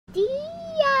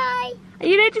Are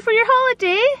you ready for your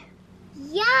holiday?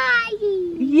 Yay!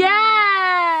 Yay!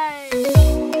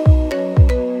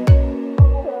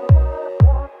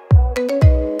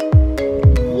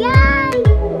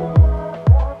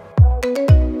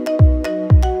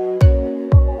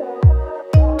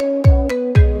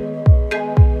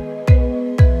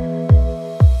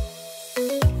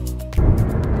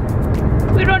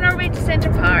 We're on our way to Centre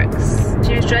Parcs.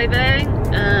 Jimmy's driving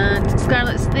and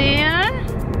Scarlett's there.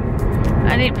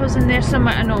 And April's in there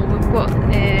somewhere. I know we've got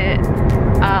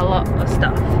a lot of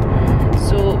stuff.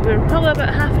 So we're probably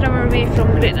about half an hour away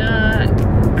from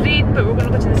Green, but we're going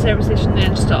to go to the service station there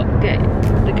and stop, get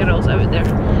the girls out of their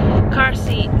car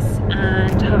seats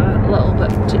and have a little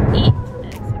bit to eat.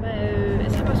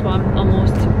 It's 1:30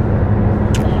 almost.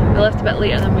 We left a bit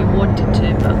later than we wanted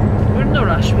to, but we're in no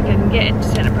rush. We can get into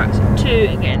Centre Parcs at 2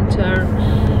 and get into our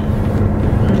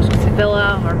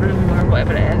villa or room or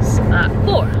whatever it is at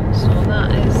 4. So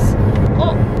that is,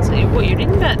 oh, so what you're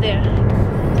reading back there.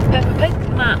 Peppa Pig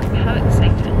map, how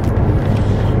exciting.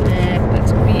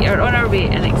 But we are on our way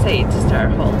and excited to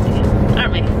start our holiday,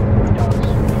 aren't we?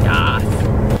 Yes.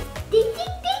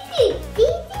 Daisy!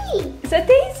 Is that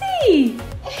Daisy?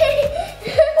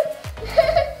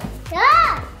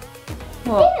 Yeah!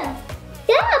 What?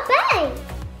 Yeah, babe!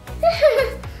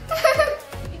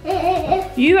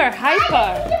 You are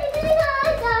hyper.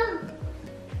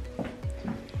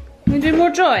 You do more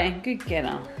drawing? Good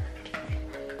girl.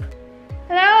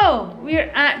 Hello!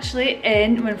 We're actually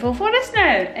in Whinfell Forest now,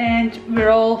 and we're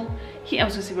all here. I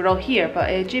was going to say we're all here, but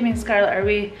Jamie and Scarlett are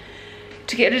away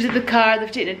to get rid of the car.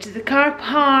 They've taken it to the car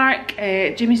park.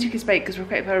 Jamie's took his bike because we're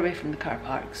quite far away from the car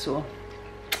park, so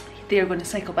they're going to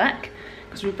cycle back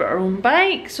because we've got our own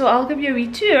bike. So I'll give you a wee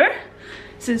tour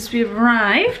since we've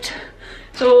arrived.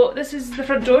 So this is the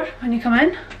front door when you come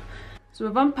in. So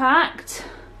we've unpacked.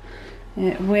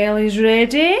 Welly's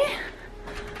ready.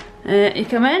 You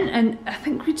come in and I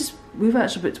think we've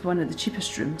actually booked one of the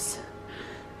cheapest rooms.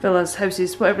 Villas,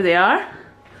 houses, whatever they are.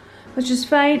 Which is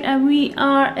fine, and we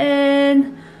are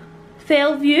in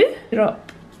Fellview. We're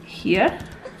up here.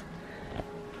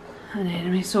 And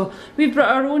anyway, so we've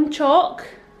brought our own chalk.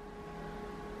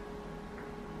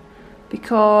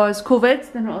 Because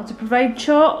COVID, they're not allowed to provide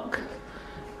chalk.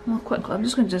 Well, quickly, I'm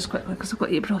just going to do this quickly because I've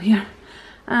got April here.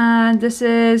 And this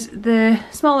is the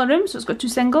smaller room, so it's got 2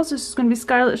 singles. This is going to be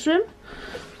Scarlett's room.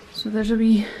 So there's a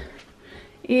wee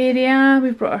area.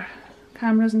 We've brought our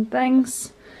cameras and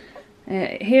things.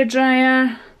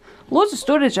 Hairdryer. Loads of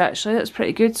storage actually, that's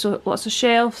pretty good. So lots of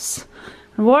shelves.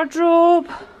 A wardrobe.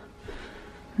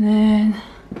 And then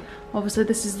obviously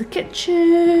this is the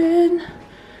kitchen.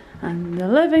 And the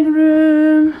living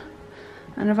room.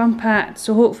 And I've unpacked,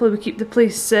 so hopefully we keep the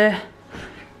place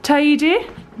tidy.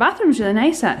 Bathroom's really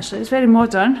nice actually, it's very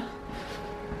modern.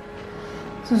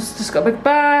 So it's just got a big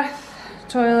bath,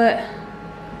 toilet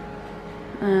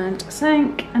and a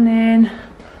sink, and then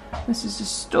this is the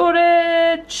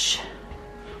storage,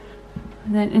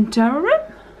 and then into our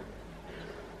room.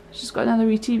 It's just got another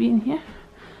wee TV in here,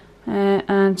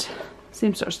 and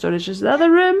same sort of storage as the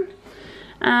other room.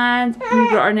 And we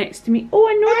brought our next to me. Oh,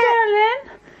 I know,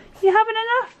 darling, you having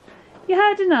enough? You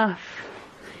had enough?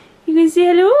 You can say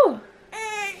hello?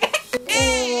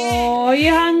 Oh,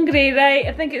 you're hungry, right?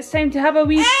 I think it's time to have a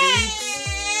wee food.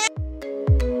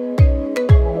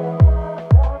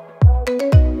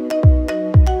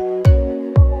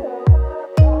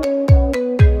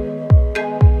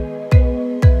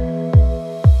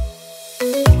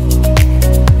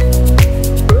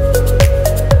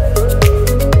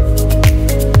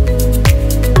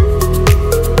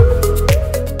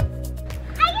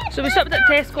 So we stopped at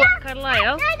Tesco at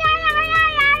Carlisle.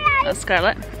 That's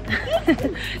Scarlett.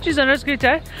 She's on her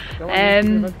scooter.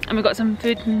 And we got some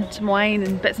food and some wine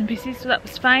and bits and pieces, so that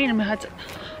was fine. And we had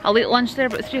a late lunch there,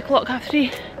 about 3 o'clock, half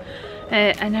 3.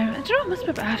 And now, I don't know, it must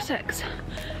be about half 6.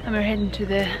 And we're heading to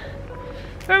the,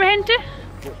 where are we heading to?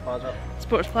 Sports Plaza.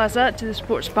 Sports Plaza, to the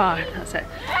sports bar, that's it.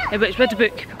 Which we had to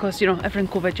book because, you know, everything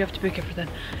COVID, you have to book everything.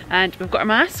 And we've got our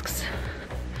masks,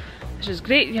 which is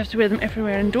great. You have to wear them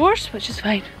everywhere indoors, which is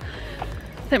fine. I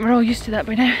think we're all used to that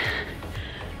by now.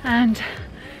 And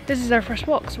this is our first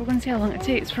walk, so we're going to see how long it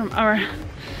takes from our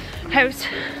house,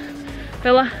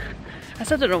 villa. I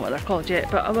still don't know what they're called yet,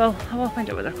 but I will find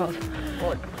out what they're called.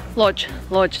 Lodge,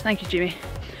 thank you, Jamie.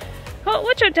 Oh,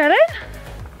 watch out, darling.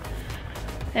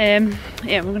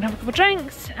 Yeah, we're going to have a couple of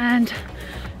drinks, and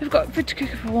we've got food to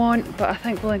cook if we want, but I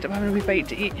think we'll end up having a wee bite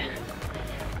to eat.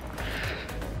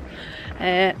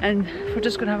 And we're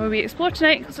just going to have a wee explore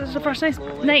tonight because it's the first nice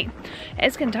night.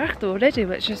 It's getting dark though already,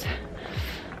 which is,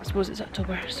 I suppose it's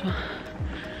October, so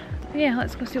yeah,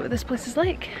 let's go see what this place is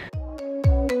like.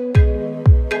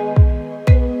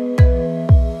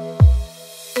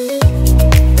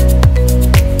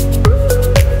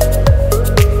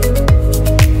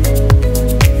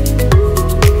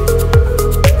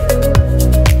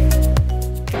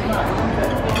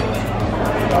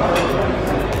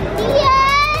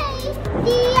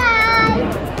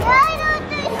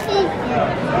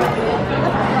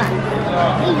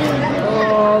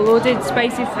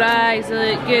 spicy fries,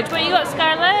 they look good. What you got,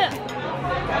 Scarlett?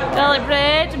 Garlic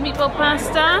bread and meatball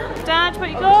pasta. Dad, what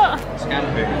you got?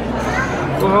 Scampi.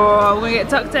 Oh, we're gonna get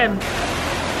tucked in.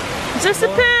 Is this the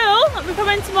pool? Let me come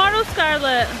in tomorrow,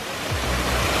 Scarlett.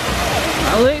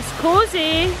 That looks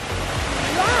cozy.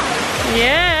 Wow.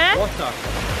 Yeah. Water.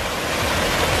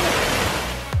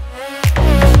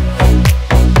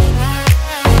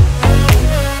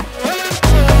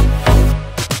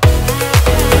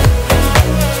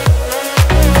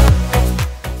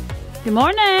 Good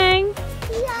morning.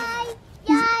 Yay.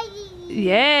 Yay.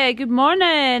 Yeah, good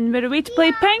morning. We're away to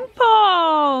play ping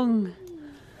pong.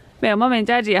 Well, Mummy and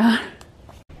Daddy are.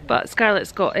 But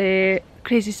Scarlett's got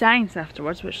crazy science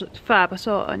afterwards, which looked fab. I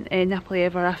saw it on Napoli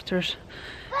Ever after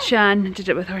Shan did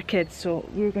it with her kids, so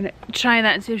we were going to try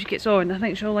that and see if she gets on. I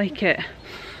think she'll like it.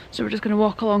 So we're just going to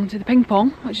walk along to the ping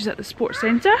pong, which is at the sports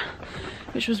centre,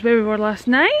 which was where we were last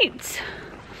night.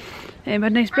 We had a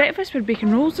nice breakfast. We had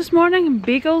bacon rolls this morning and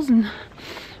bagels and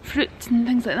fruit and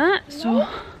things like that. So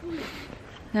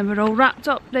then we're all wrapped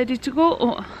up, ready to go.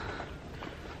 Oh,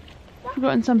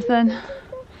 forgotten something.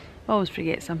 Always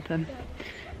forget something.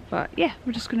 But yeah,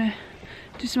 we're just gonna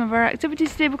do some of our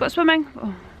activities today. We've got swimming.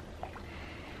 Oh,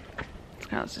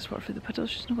 Scarlett's just walked through the puddle.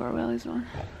 She's not got her wellies on.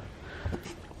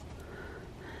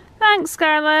 Thanks,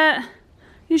 Scarlett.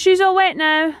 Your shoes all wet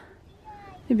now.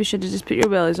 Maybe you should have just put your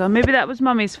wellies on. Maybe that was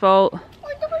Mummy's fault.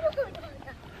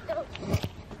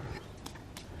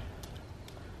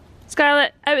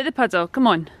 Scarlett, out of the puddle. Come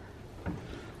on.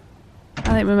 I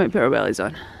think we might put our wellies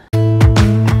on.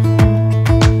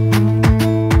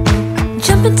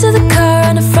 Jump into the car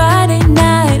on a Friday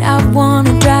night. I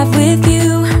wanna drive with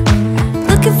you.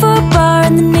 Looking for a bar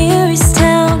in the nearest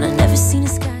town. I've never seen a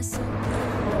sky so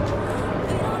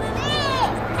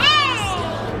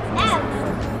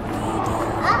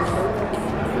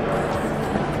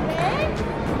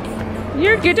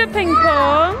You're good at ping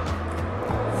pong.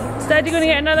 Is Daddy going to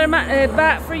get another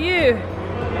bat for you?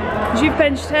 Because you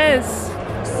pinched his.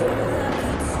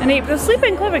 And April's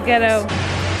sleeping, clever kiddo.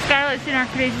 Scarlett's in our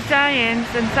crazy science,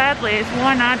 and sadly it's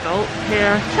one adult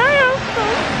here. Child!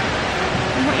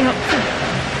 And what are you up to?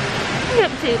 What are you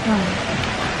up to, April?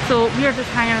 So we're just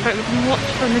hanging about, we can watch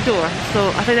from the door. So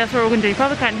I think that's what we're going to do. You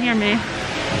probably can't hear me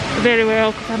very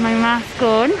well because I have my mask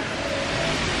on.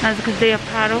 That's because they have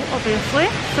apparel, obviously.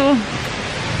 So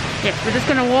yeah, we're just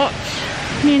going to watch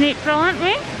me and April, aren't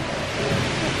we?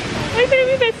 We're going to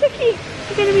be a bit sicky.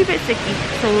 We're going to be a bit sicky.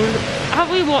 So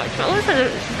have we watched? But it looks like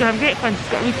she's going to have great fun. She's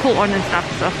got a wee coat on and stuff.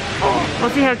 So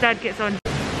we'll see how Dad gets on.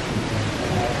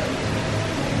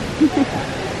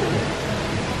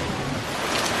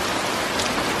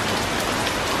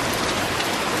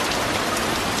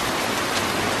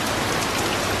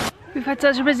 We've had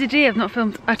such a busy day. I've not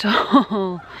filmed at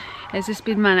all. It's just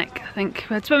been manic, I think.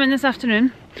 We had swimming this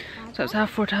afternoon, so it was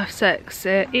 4:30 to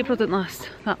 6:30. April didn't last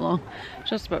that long,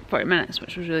 just about 40 minutes,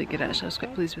 which was really good actually. I was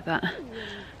quite pleased with that.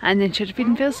 And then she had to feed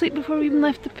and fell asleep before we even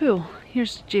left the pool.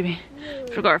 Here's Jamie.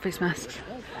 Forgot our face masks.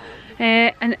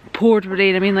 And it poured with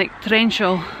rain, I mean like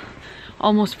torrential,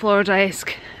 almost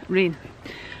Florida-esque rain.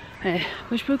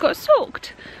 Which we got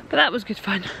soaked, but that was good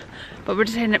fun. But we're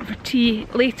just heading out for tea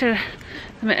later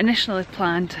than we initially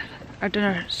planned. Our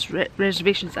dinner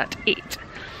reservation's at 8,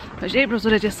 which April's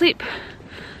already asleep.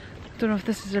 Don't know if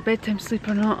this is her bedtime sleep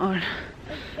or not, or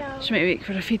she might wake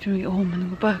for a feed when we get home and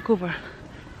go back over.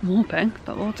 I'm hoping,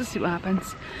 but we'll just see what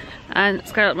happens. And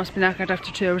Scarlett must be knackered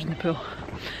after 2 hours in the pool.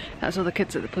 That's all the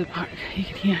kids at the play park, you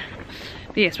can hear.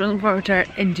 But yes, we're looking forward to our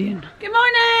Indian. Good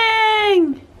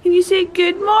morning! Can you say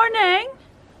good morning?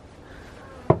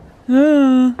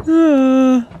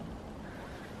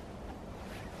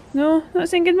 No, not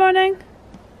saying good morning.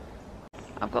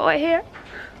 I've got white hair.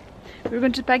 We were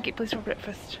going to the pancake place for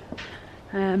breakfast.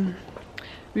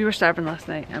 We were starving last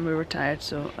night and we were tired,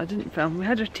 so I didn't film. We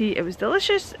had our tea, it was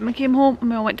delicious, and we came home and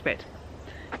we all went to bed.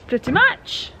 Pretty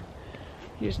much.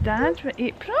 Here's Dad with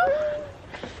April.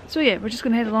 So yeah, we're just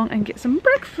going to head along and get some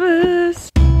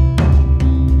breakfast.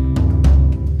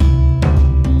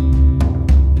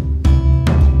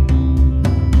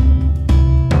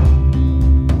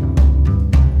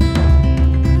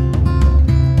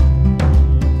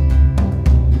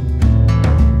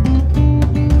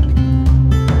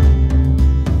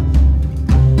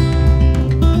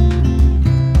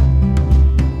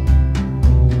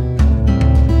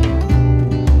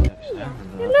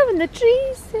 The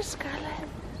trees, there's Scarlett.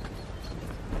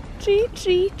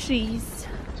 Trees.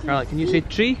 Scarlett, can you say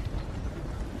tree?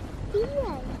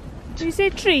 Yeah. Do you say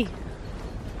tree?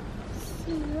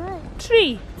 Yeah.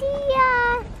 Tree.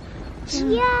 Yeah.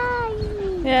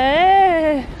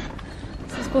 Yeah.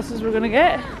 It's as close as we're gonna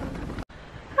get.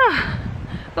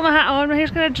 got my hat on, my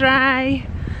hair's gonna dry,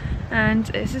 and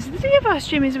this is the three of us.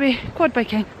 Jamie's away quad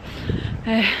biking,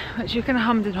 which you kind of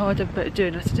hummed and hawed about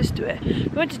doing. I said just do it. If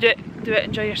you want to do it,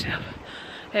 enjoy yourself.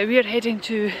 We are heading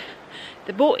to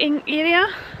the boating area,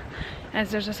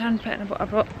 as there's a sandpit, and I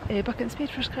brought a bucket and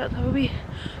spade for Scarlett to have a wee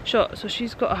shot. So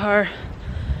she's got her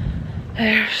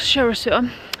shower suit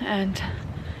on, and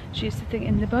she's sitting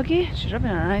in the buggy. She's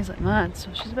rubbing her eyes like mad, so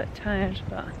she's a bit tired,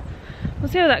 but we'll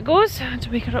see how that goes. I had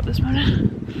to wake her up this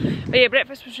morning. But yeah,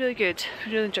 breakfast was really good. I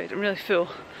really enjoyed it. I'm really full.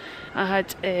 I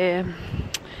had the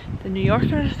New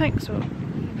Yorker, I think, so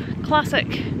classic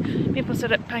maple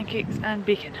syrup, pancakes and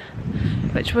bacon,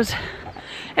 which was,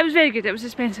 it was very good. It was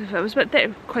expensive. It was about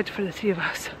 30 quid for the three of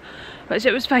us, which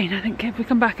it was fine. I think if we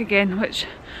come back again, which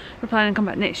we're planning to come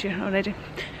back next year already,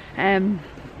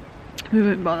 we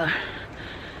wouldn't bother.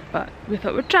 But we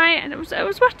thought we'd try it, and it was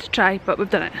worth to try, but we've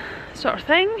done it, sort of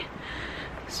thing.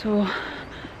 So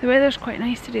the weather's quite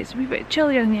nice today. It's a wee bit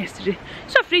chillier than yesterday.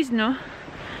 It's not freezing though,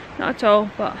 not at all,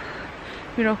 but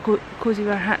we're all cosy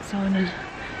with our hats on and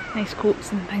nice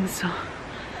coats and things, so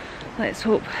let's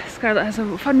hope Scarlett has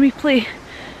a fun replay.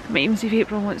 I might even see if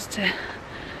April wants to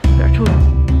put her toe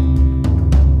on.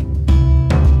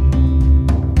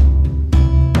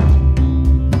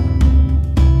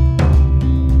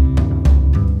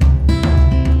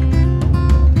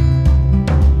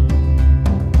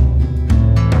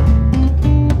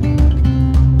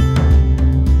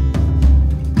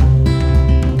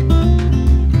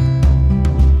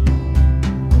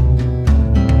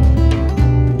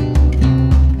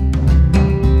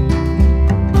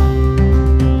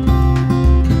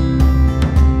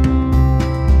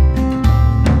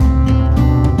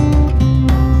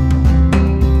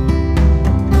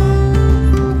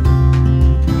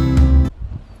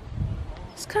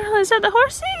 Is that the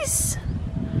horses?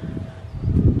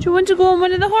 Do you want to go on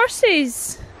one of the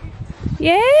horses?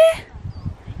 Yeah?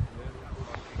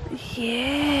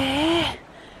 Yeah.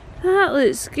 That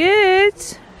looks good.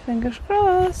 Fingers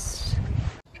crossed.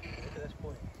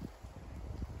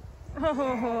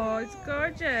 Oh, it's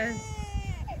gorgeous.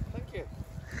 Thank you.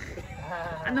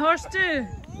 And the horse too.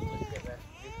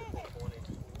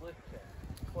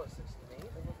 What's its name?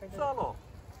 Solo.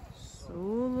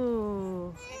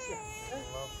 Solo.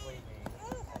 Lovely name.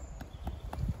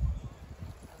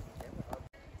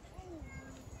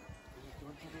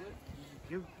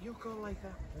 You go like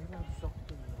that. Real soft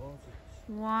and nosy.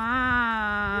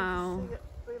 Wow.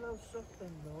 Real soft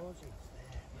and nosy.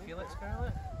 You feel it,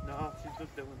 Scarlett? No, she's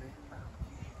just doing it.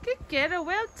 Good girl,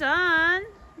 well done.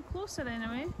 Closer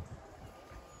anyway.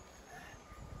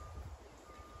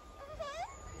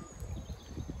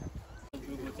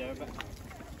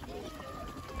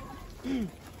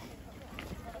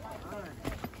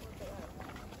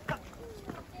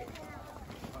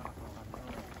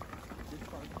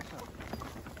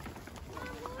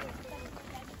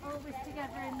 Always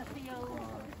together in the field.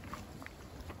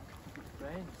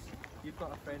 Friends. You've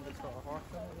got a friend that's got a horse,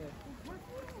 haven't you?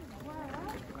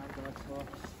 Grandad's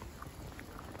horse.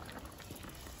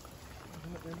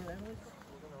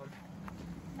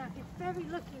 Now, if you're very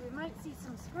lucky, we might see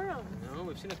some squirrels. No,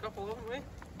 we've seen a couple, haven't we?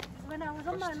 When I was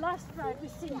on my last ride,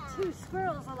 we've seen 2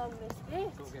 squirrels along this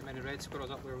gate. Don't get many red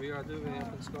squirrels up where we are, do we,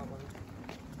 up in Scotland?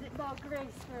 More grey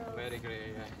squirrels. Very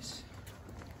grey, yes.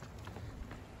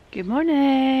 Good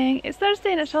morning. It's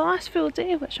Thursday and it's our last full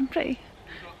day, which I'm pretty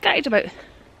gutted about.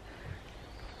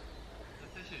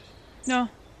 No.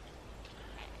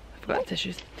 I forgot the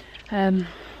tissues.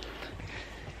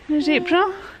 There's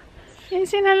April. You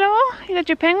saying hello? You had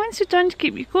your penguin suit on to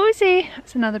keep you cosy.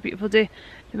 It's another beautiful day.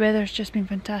 The weather's just been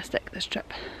fantastic this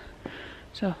trip.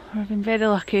 So we've been very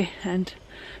lucky, and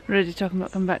we're already talking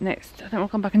about coming back next. I think we'll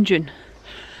come back in June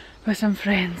with some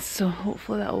friends, so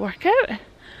hopefully that'll work out.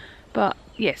 But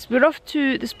yes, we're off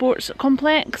to the sports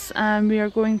complex and we are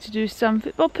going to do some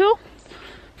football pool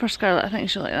for Scarlett. I think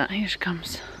she'll like that. Here she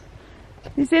comes.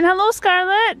 You saying hello,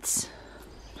 Scarlett?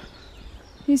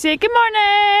 You say good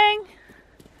morning.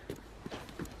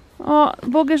 Oh,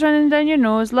 bogey's running down your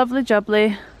nose. Lovely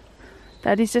jubbly.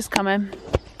 Daddy's just coming.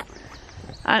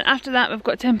 And after that we've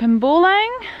got 10-pin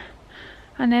bowling.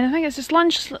 And then I think it's just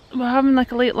lunch. We're having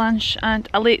like a late lunch and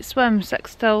a late swim,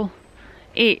 6 till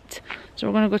 8. So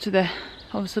we're going to go to the,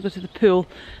 obviously go to the pool,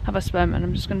 have a swim, and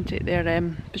I'm just going to take their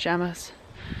pyjamas.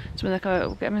 So when they come out,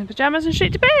 we'll get them in pyjamas and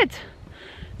straight to bed.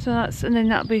 So that's, and then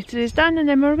that'll be today's done, and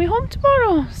then we'll be home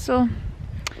tomorrow. So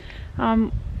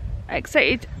I'm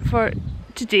excited for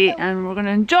today, and we're going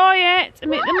to enjoy it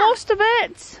and make the most of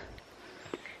it.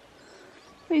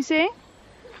 What are you saying?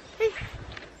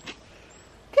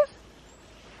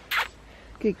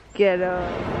 Good girl.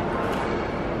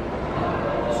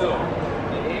 So,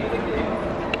 the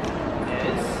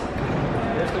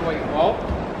Oh.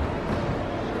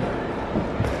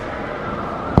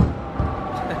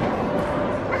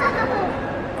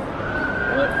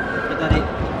 Get Daddy.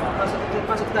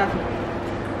 Pass it to Dad.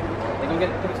 You go give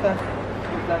it to Dad.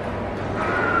 Give it to Dad.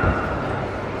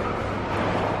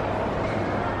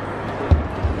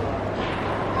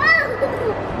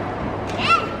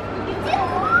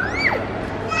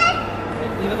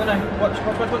 Leave it there now. Watch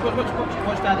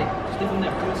Daddy. Just leave him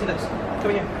there. Come and see this.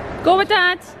 Come here. Go with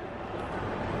Dad.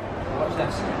 Watch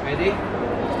this. Ready?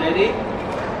 Steady.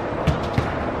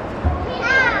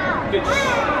 Good.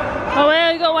 Oh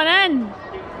well, you got one in.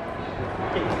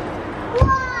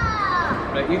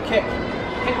 Right, you kick.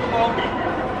 Kick the ball.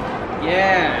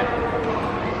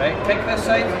 Yeah. Right, kick this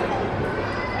side.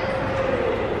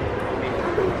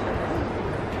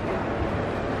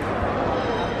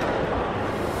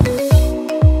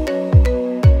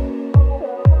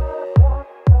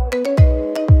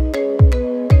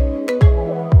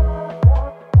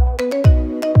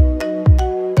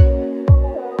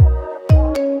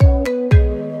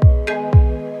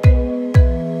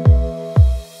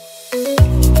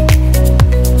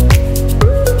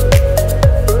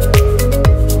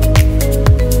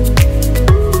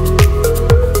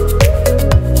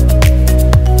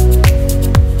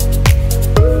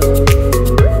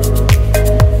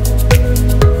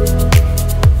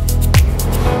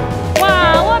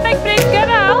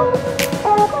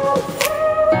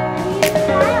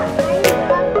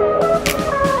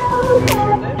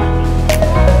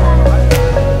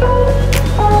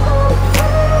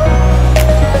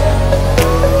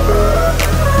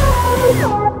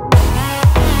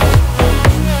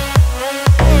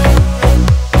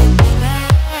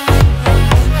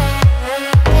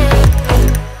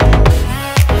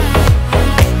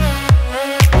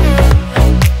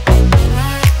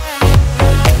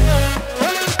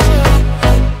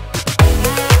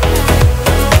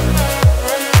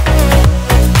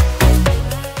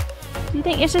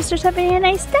 Your sister's having a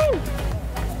nice time?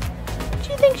 Do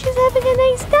you think she's having a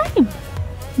nice time?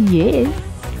 Yes.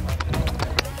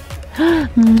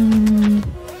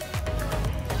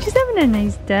 She's having a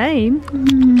nice time.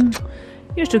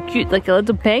 You're so cute, like a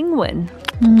little penguin.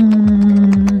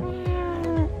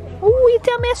 Oh, you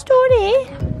tell me a story?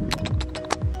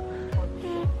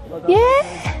 Yeah?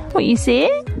 What you say?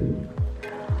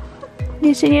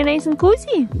 You're saying you're nice and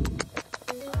cozy.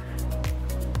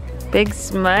 Big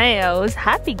smiles.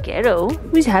 Happy ghetto.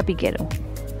 Who's a happy ghetto?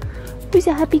 Who's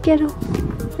a happy ghetto?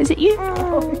 Is it you?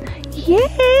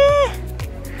 Yeah.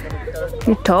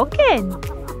 You're talking.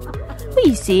 What are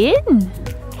you saying?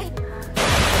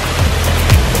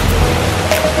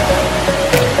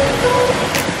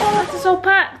 This is all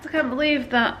packed. I can't believe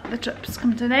that the trip's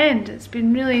come to an end. It's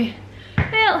been really,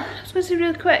 well, I was going to say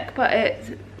really quick, but I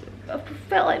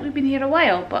felt like we've been here a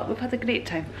while, but we've had a great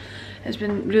time. It's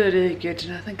been really, really good,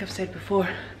 and I think I've said before,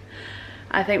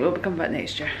 I think we'll be coming back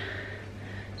next year.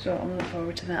 So I'm looking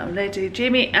forward to that already.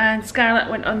 Jamie and Scarlett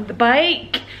went on the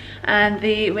bike, and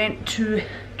they went to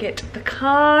get the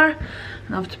car. And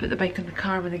I'll have to put the bike in the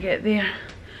car when they get there.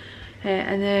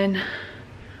 And then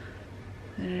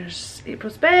there's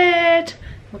April's bed.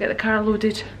 We'll get the car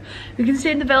loaded. We can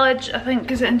stay in the village, I think,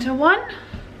 is it until 1?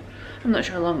 I'm not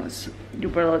sure how long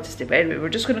you'll be allowed to stay, but anyway, we're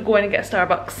just going to go in and get a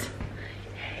Starbucks.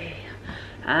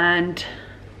 And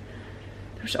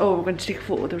there's, oh, we're going to take a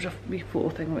photo. There was a wee photo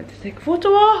thing I wanted to take a photo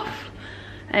of.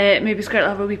 Maybe Scarlett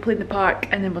will have a wee play in the park,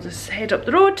 and then we'll just head up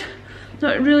the road.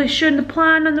 Not really sure in the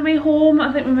plan on the way home.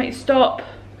 I think we might stop.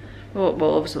 Well,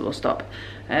 obviously we'll stop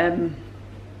at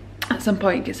some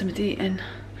point, get something to eat, and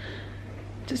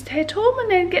just head home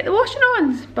and then get the washing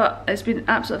on. But it's been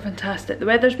absolutely fantastic. The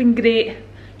weather's been great.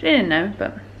 It's raining now,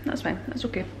 but that's fine. That's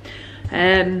okay.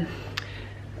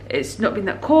 It's not been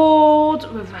that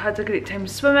cold. We've had a great time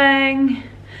swimming.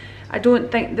 I don't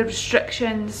think the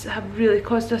restrictions have really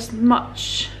caused us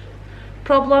much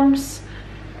problems.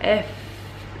 If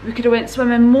we could have went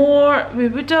swimming more, we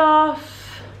would have.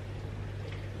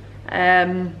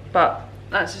 But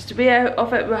that's just to be out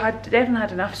of it. We had definitely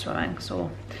had enough swimming,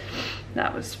 so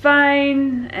that was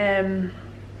fine.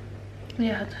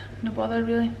 Yeah, had no bother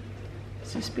really.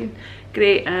 It's just been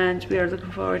great, and we are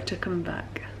looking forward to coming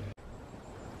back.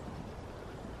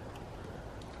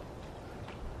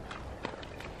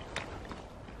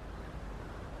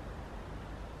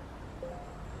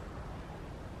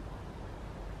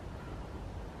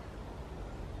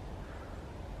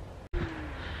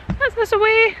 That's this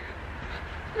away.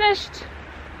 Finished.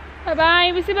 Bye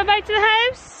bye. We say bye bye to the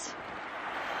house.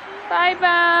 Bye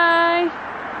bye.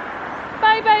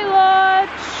 Bye bye, Lodge.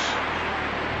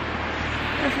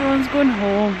 Everyone's going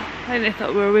home. I think they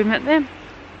thought we were away, met them.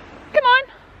 Come on.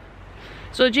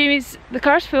 So the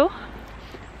car's full,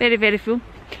 very, very full,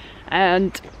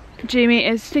 and Jamie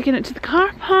is taking it to the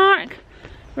car park.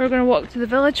 We're going to walk to the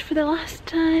village for the last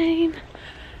time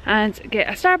and get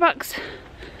a Starbucks,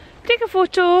 take a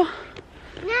photo,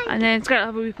 and then Scarlett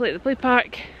will have a wee play at the play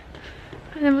park,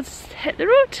 and then we'll just hit the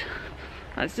road.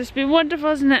 That's just been wonderful,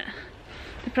 isn't it?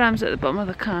 The pram's at the bottom of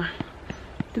the car,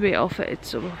 the way it all fitted,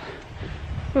 so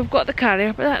we've got the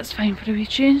carrier, but that's fine for a wee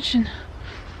change, and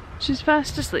she's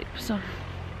fast asleep, so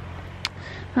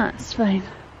that's fine.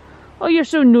 Oh, you're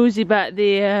so nosy back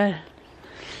there.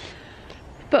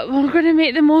 But we're going to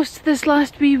make the most of this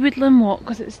last wee woodland walk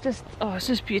because it's just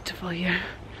beautiful here.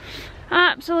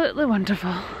 Absolutely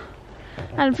wonderful.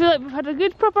 And I feel like we've had a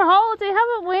good proper holiday,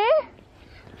 haven't we?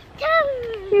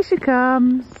 Here she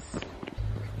comes.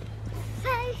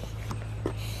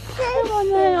 Come on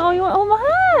then. Oh, you want to hold my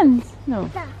hands? No.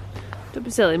 Don't be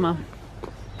silly, Mum.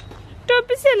 Don't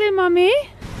be silly, Mummy.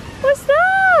 What's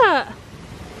that?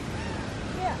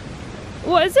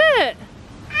 What is it?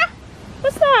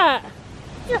 What's that?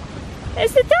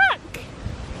 It's the duck!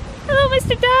 Hello,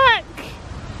 Mr. Duck!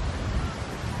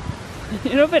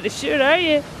 You're not very sure, are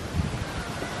you?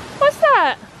 What's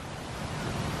that?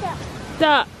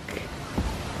 Duck.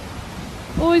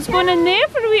 Oh, he's going in there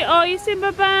for a wee. Oh, he's saying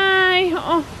bye-bye.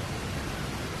 Oh.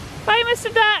 Bye,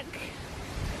 Mr. Duck.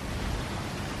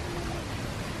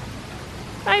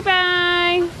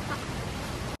 Bye-bye.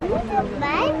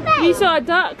 We saw a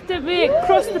duck, didn't we? It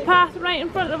crossed the path right in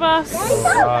front of us.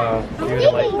 Wow, you would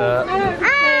like that.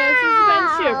 Yeah, she was a bit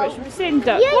unsure, but she was saying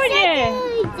duck, weren't you?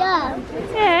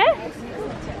 Yeah.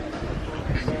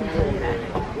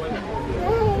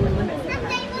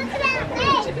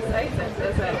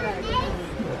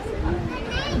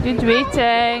 Good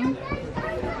waiting.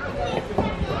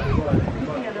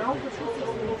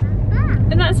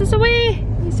 And that's us away.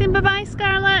 You saying bye-bye,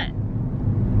 Scarlett?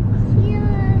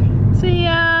 So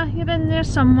yeah, you're in there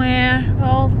somewhere.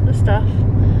 All the stuff.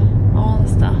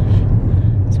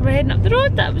 So we're heading up the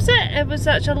road. That was it. It was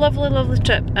such a lovely, lovely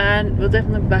trip, and we'll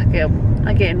definitely be back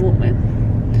again, won't we?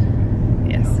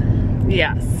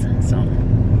 Yes. So